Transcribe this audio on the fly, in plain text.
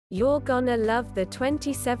You're gonna love the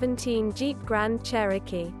 2017 Jeep Grand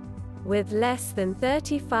Cherokee. With less than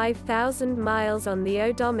 35,000 miles on the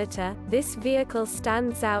odometer, this vehicle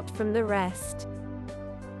stands out from the rest.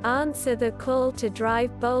 Answer the call to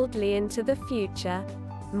drive boldly into the future.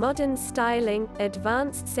 Modern styling,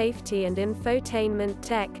 advanced safety and infotainment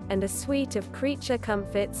tech, and a suite of creature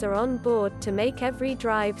comforts are on board to make every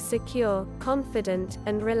drive secure, confident,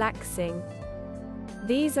 and relaxing.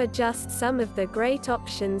 These are just some of the great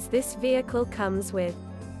options this vehicle comes with: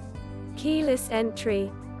 keyless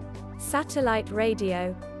entry, satellite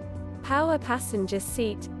radio, power passenger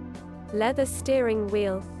seat, leather steering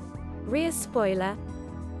wheel, rear spoiler,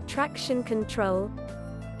 traction control,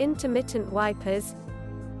 intermittent wipers,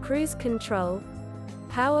 cruise control,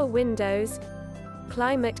 power windows,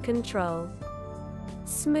 climate control.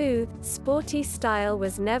 Smooth, sporty style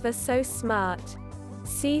was never so smart.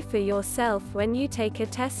 See for yourself when you take a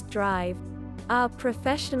test drive. Our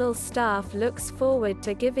professional staff looks forward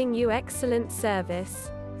to giving you excellent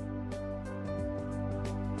service.